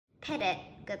Pitted,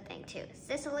 good thing too.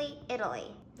 Sicily,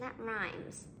 Italy. That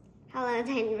rhymes. Hello,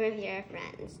 tiny reviewer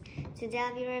friends. Today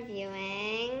I'll be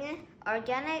reviewing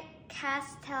organic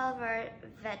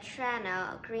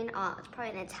Castelvetrano green olive. It's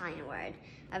probably an Italian word.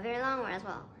 A very long word as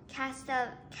well.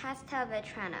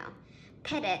 Castelvetrano.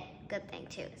 Pitted, good thing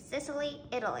too. Sicily,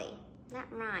 Italy. That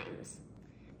rhymes.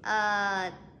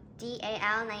 DAL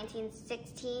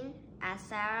 1916.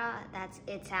 Asaro, that's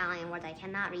Italian words. I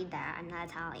cannot read that. I'm not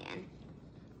Italian.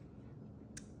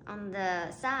 On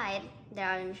the side, there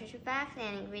are nutrition facts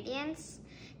and ingredients.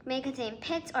 May contain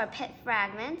pits or pit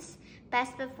fragments.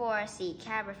 Best before see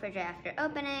cab refrigerator after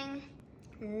opening.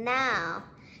 Now,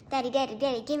 Daddy,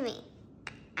 give me.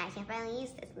 I can finally use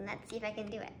this, and let's see if I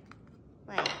can do it.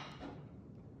 Wait,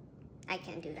 I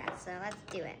can't do that, so let's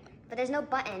do it. But there's no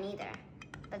button either.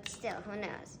 But still, who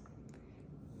knows?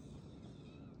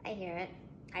 I hear it.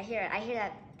 I hear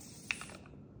that.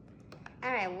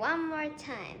 All right, one more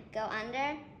time. Go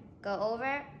under, go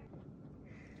over.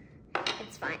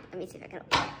 It's fine. Let me see if I can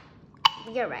open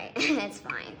it. You're right, it's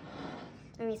fine.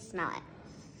 Let me smell it.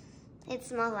 It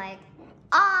smells like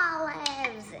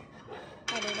olives.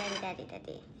 Daddy. Give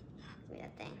me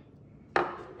that thing.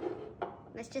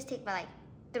 Let's just take about like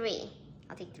 3.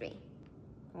 I'll take 3.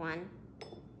 1,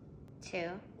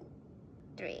 2,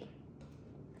 3.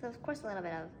 So of course a little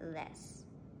bit of this.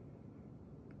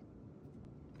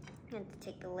 I'm going to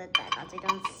take the lid back off so you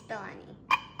don't spill any.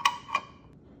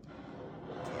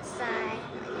 To the side,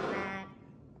 like that.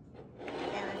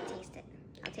 Then let's taste it.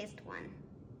 I'll taste one.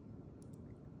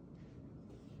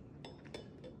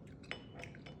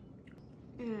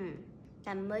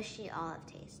 That mushy olive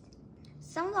taste.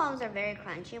 Some of the olives are very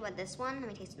crunchy, but this one, let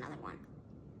me taste another one.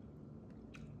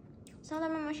 Some of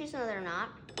them are mushy, some of them are not.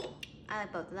 I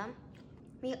like both of them.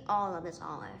 We all love this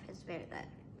olive. It's very good.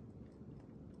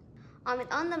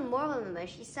 On the more of the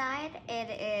mushy side, it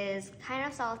is kind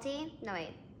of salty. No,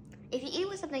 wait. If you eat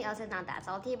with something else, it's not that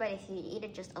salty, but if you eat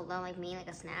it just alone like me, like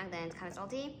a snack, then it's kind of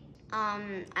salty.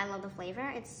 I love the flavor.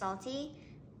 It's salty,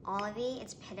 olivey,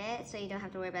 it's pitted, so you don't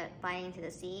have to worry about biting into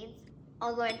the seeds.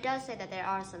 Although it does say that there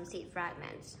are some seed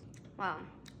fragments. Well,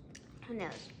 who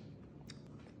knows?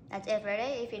 That's it for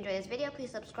today. If you enjoyed this video,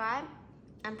 please subscribe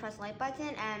and press the like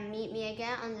button and meet me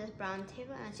again on this brown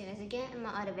table, and see you guys again in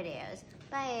my other videos.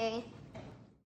 Bye!